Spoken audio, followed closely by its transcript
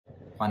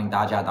欢迎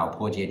大家到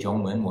破解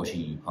中文，我是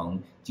宇鹏。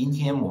今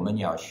天我们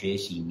要学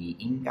习你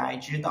应该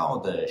知道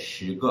的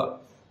10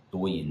个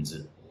多音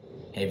字。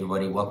Hey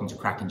everybody, welcome to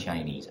Cracking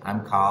Chinese.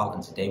 I'm Carl,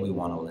 and today we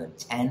want to learn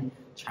 10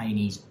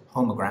 Chinese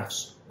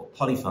homographs or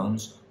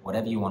polyphones,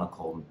 whatever you want to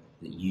call them,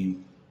 that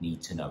you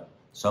need to know.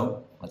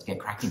 So let's get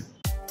cracking.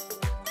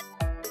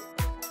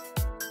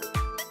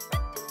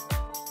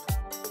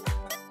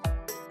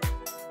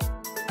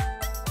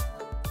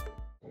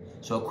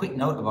 So a quick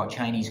note about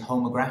Chinese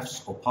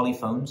homographs or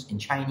polyphones. In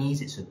Chinese,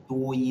 it's a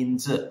多音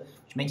字,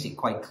 which makes it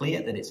quite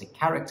clear that it's a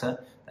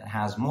character that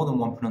has more than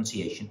one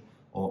pronunciation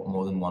or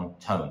more than one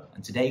tone.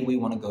 And today we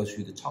want to go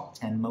through the top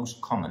 10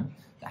 most common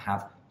that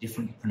have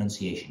different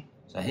pronunciation.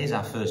 So here's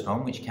our first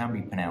one, which can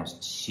be pronounced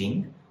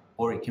xing,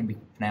 or it can be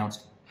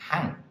pronounced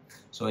hang.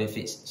 So if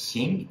it's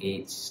xing,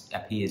 it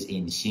appears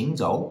in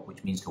xingzhou,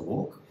 which means to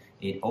walk.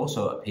 It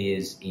also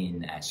appears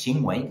in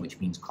xingwei, which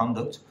means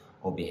conduct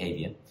or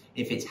behavior.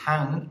 If it's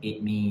hang, it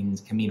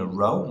can mean a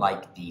row,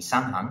 like the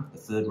sanhang, the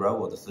third row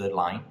or the third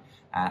line,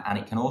 and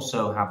it can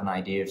also have an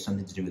idea of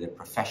something to do with a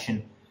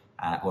profession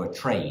or a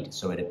trade.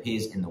 So it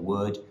appears in the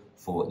word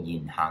for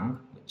yinhang,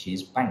 which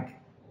is bank.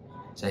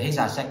 So here's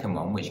our second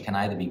one, which can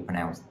either be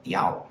pronounced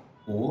diao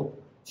or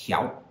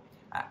tiao,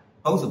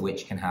 both of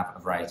which can have a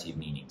variety of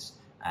meanings.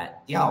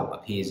 Diao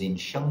appears in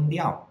sheng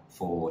diao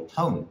for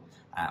tone,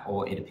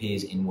 or it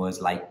appears in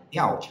words like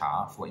diao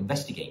cha for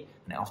investigate,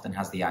 and it often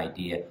has the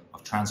idea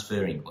of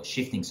transferring or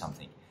shifting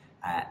something.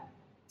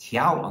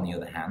 Tiao, on the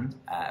other hand,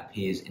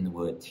 appears in the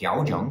word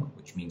tiaozheng,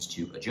 which means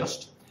to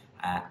adjust,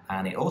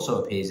 and it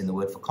also appears in the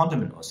word for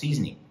condiment or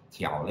seasoning,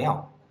 tiao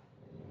liao.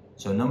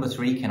 So number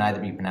 3 can either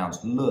be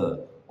pronounced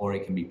le, or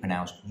it can be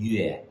pronounced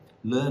yue.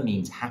 Le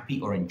means happy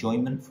or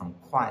enjoyment from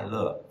kuai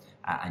le,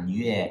 and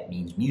yue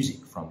means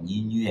music from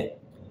yin yue.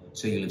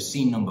 So you'll have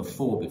seen number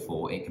 4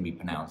 before. It can be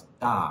pronounced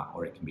da,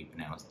 or it can be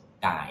pronounced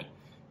dai.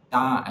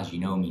 Da, as you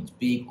know, means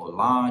big or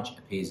large,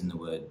 appears in the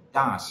word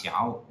da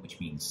xiao, which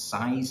means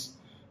size,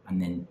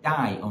 and then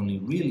dai only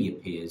really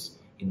appears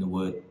in the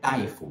word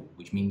daifu,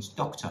 which means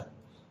doctor.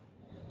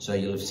 So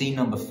you'll have seen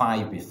number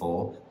 5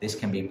 before. This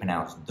can be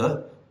pronounced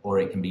de, or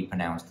it can be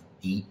pronounced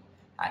di.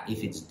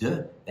 If it's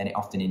de, then it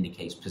often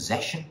indicates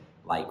possession,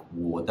 like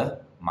我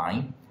的,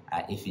 mine.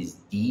 If it's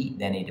di,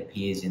 then it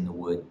appears in the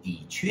word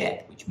di chue,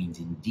 which means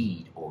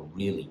indeed or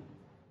really.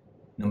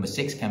 Number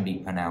 6 can be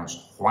pronounced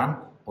huan,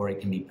 or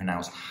it can be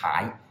pronounced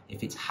hai.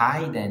 If it's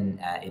hai, then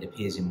it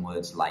appears in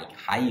words like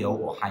haiyou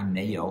or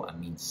haimeiou and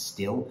means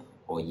still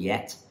or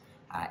yet.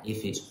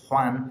 If it's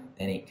huan,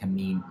 then it can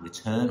mean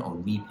return or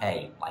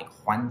repay, like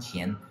huan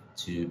qian,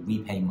 to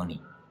repay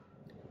money.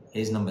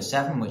 Here's number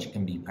 7, which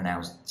can be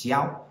pronounced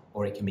jiao,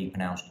 or it can be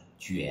pronounced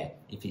jue.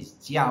 If it's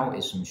jiao,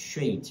 it's from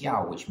shui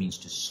jiao, which means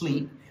to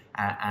sleep.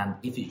 And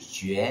if it's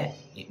jue,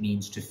 it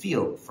means to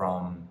feel,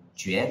 from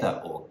觉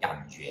得 or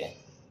感觉.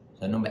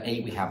 So number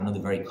 8, we have another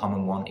very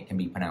common one. It can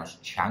be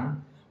pronounced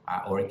chang,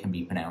 or it can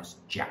be pronounced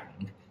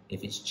jiang.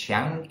 If it's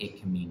chang, it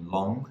can mean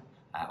long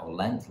or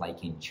length,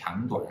 like in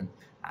changduan.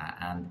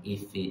 And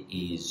if it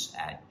is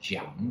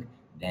jiang,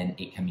 then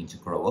it can mean to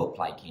grow up,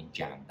 like in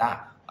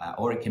jiangda.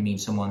 Or it can mean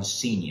someone's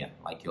senior,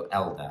 like your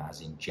elder,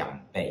 as in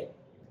jiangbei.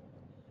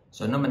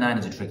 So number 9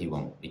 is a tricky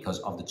one, because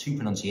of the 2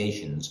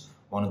 pronunciations,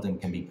 one of them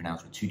can be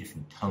pronounced with 2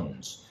 different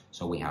tones.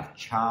 So we have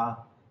cha,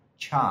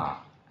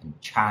 cha, and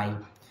chai.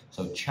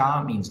 So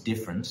cha means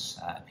difference,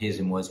 appears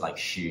in words like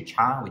shi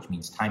cha, which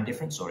means time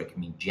difference, or it can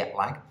mean jet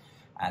lag.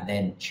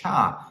 Then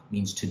cha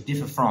means to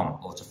differ from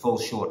or to fall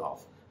short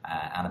of,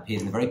 and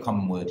appears in the very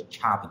common word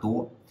cha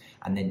b'duo.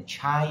 And then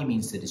chai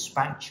means to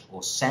dispatch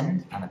or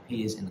send, and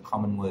appears in the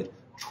common word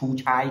chu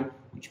chai,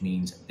 which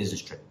means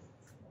business trip.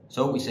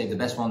 So we save the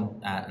best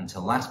one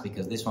until last,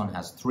 because this one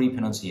has 3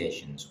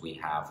 pronunciations. We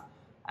have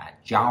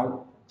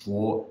jiao,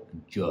 zhuo,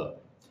 and zhe.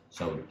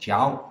 So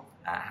jiao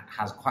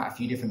has quite a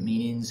few different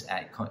meanings.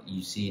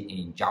 You see it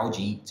in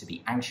jiaoji, to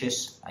be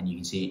anxious, and you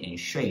can see it in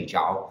shui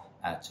jiao,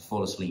 to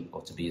fall asleep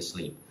or to be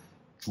asleep.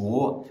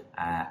 Zhuo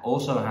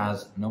also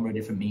has a number of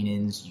different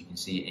meanings. You can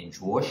see it in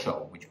zhuo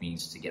shou, which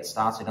means to get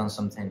started on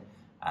something.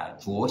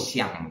 Zhuo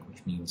xiang,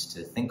 which means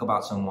to think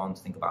about someone,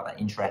 to think about their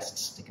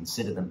interests, to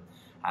consider them.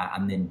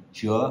 And then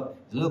zhe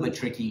is a little bit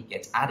tricky,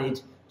 gets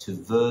added to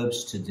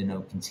verbs to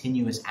denote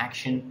continuous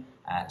action.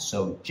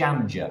 So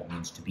jianzhe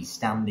means to be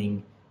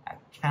standing,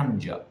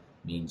 kanzhe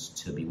means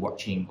to be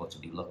watching or to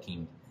be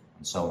looking,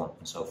 and so on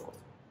and so forth.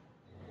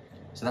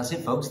 So that's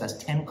it, folks. That's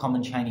 10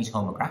 common Chinese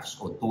homographs,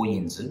 or 多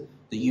音字,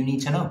 that you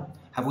need to know.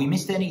 Have we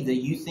missed any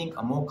that you think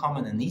are more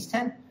common than these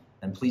 10?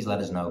 Then please let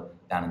us know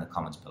down in the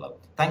comments below.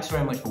 Thanks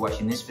very much for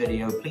watching this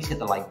video. Please hit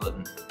the like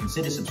button,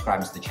 consider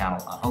subscribing to the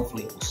channel, and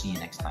hopefully we'll see you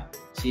next time.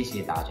 谢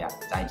谢大家，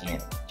再见，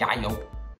加油！